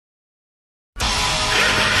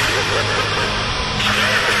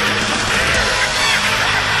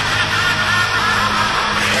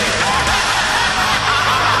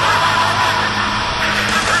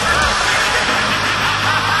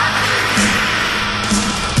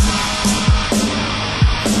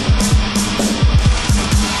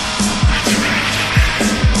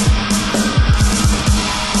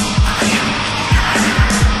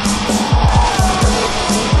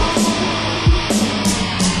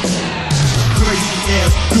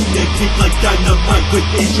lunatic like dynamite with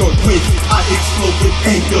a short wit. I explode with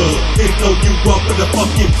anger and blow you up in a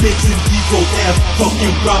fucking bitch and evil ass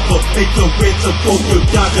fucking robber. Make a ransom for your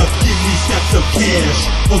daughter. Give me stacks of cash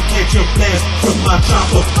or catch a blast from my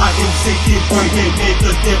chopper. I am Satan's right hand man.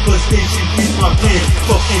 The devastation is my plan.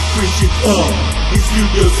 Fucking Christian it's you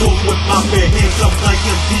the soul with my bare hands. I'm like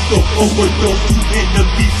a lethal overdose to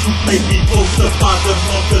enemies who play me close. The bottom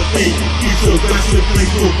of the day is a resting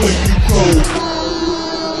place for when you grow.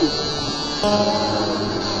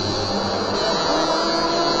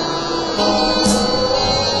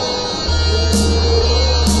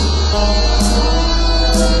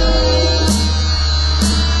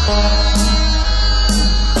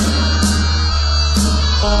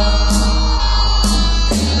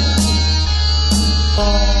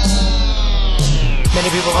 Many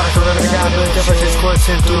people wanna go to the ground, but the difference is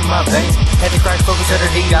coursing through my veins. Antichrist focus at the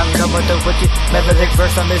D, I'm come with the wicked melodic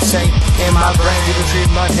verse, I'm insane. In my brain, you can treat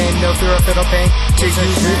my name, no fear or fatal pain. Jesus,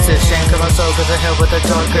 it's a shame, cause my soul goes to hell with the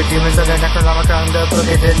darker demons of the Necronomicon, the book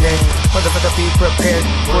of the name. Motherfucker, be prepared.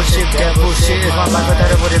 Bullshit, that bullshit is my life, without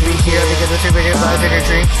it wouldn't be here. Because the secret lies in a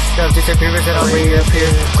dream, love disappears and I'll reappear.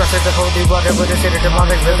 Crosses the holy water with a city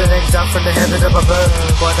demonic, living exile from the heavens up above.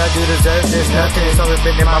 What I do deserve this, nothing, it's always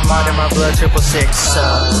been in my mind and my blood, 666.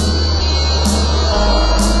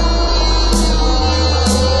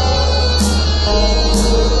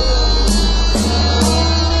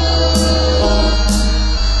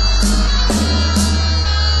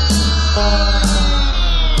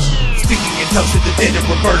 Tongues to the dead in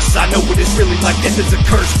reverse. I know what it's really like, death is a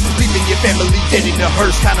curse. Leaving your family dead in a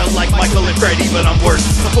hearse. Kinda like Michael and Freddy, but I'm worse.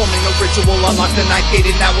 Performing a ritual, unlock the ninth gate,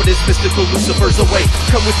 and now it is mystical Lucifer's away.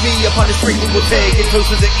 Come with me upon his street, we will take it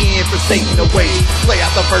close to the end for Satan away. Lay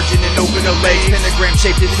out the virgin and open her legs. Pentagram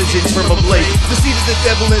shaped incisions from a blade. The seed of the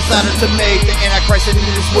devil inside her to make the Antichrist, and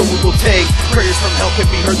in this world we will take. Prayers from hell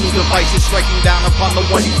can be heard through devices, striking down upon the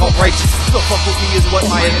one you call righteous. The fuck with me is what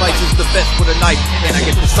my advice is. The best with a knife, and I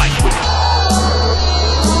get the sight with it.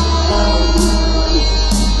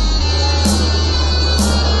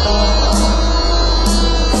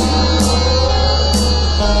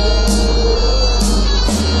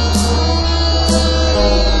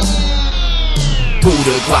 Pull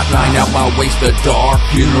the Glock 9 out my waist, the dark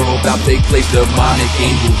funeral about take place. Demonic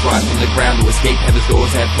angels rise from the ground to escape heaven's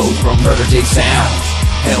doors have closed from Murdah J sounds.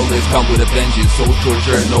 Hell has come with a vengeance, soul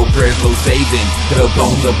torture, no prayers, no saving. The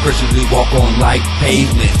bones of Christians we walk on like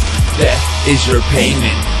pavement. Death is your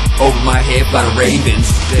payment. Over my head fly the ravens.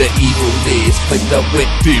 The evil is clicked up with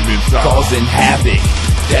demons causing havoc.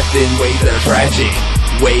 Death in ways that are tragic.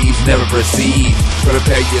 Waves never proceed.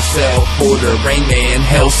 Prepare yourself for the Rain Man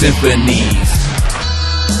Hell Symphonies.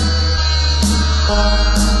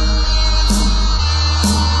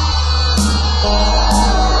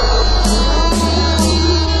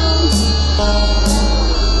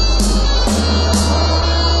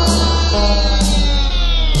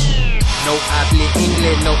 No habla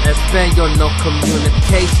English, no Espanol, no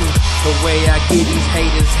communication. The way I get these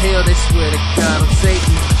haters hell, they swear to God I'm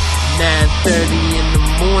Satan. 9:30 in the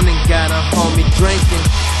morning, got a homie drinking.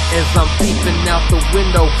 As I'm peeping out the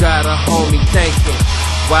window, got a homie thinking,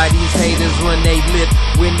 why these haters when they lit,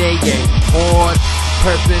 when they ain't hard?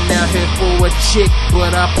 Perping out here for a chick,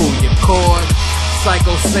 but I pull your cord.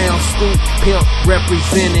 Psycho sound scoop, pimp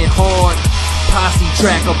representing hard. Posse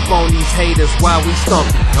track up on these haters while we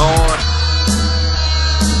stomping hard.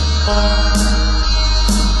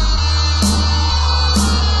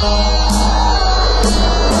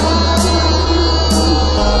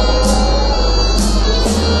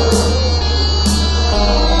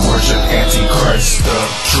 Worship Antichrist, the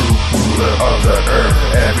true ruler of the earth.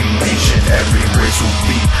 Every nation, every race will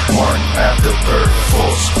be marked after birth.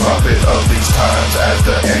 False prophet of these times, as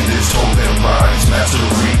the end is told in rhymes.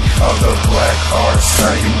 Mastery of the black arts,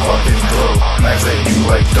 how you fucking throw knives at you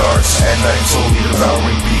like darts. At night slowly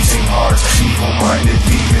devouring beating hearts. Evil-minded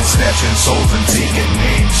demons snatching souls and taking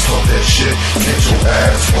names. Talk that shit, catch your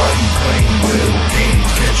ass while you playing little games.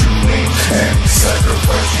 Catch you lame and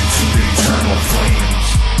sacrifice you to the eternal flames.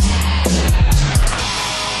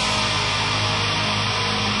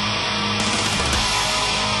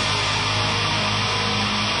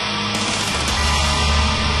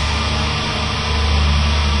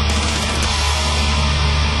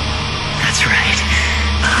 That's right,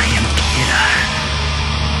 I am Kida.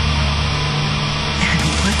 And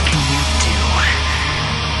what can you do?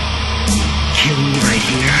 Kill me right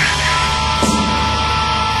here?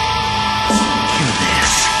 Hear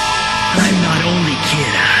this. I'm not only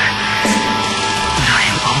Kida, but I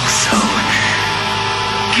am also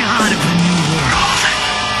God of the New World.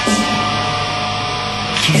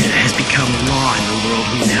 Kida has become law in the world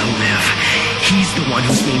world we now live. He's the one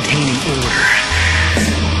who's maintaining order.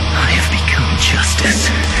 I have become justice.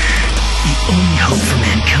 The only hope for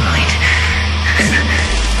mankind.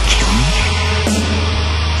 Kill me?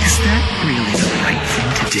 Is that really the right thing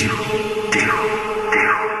to do?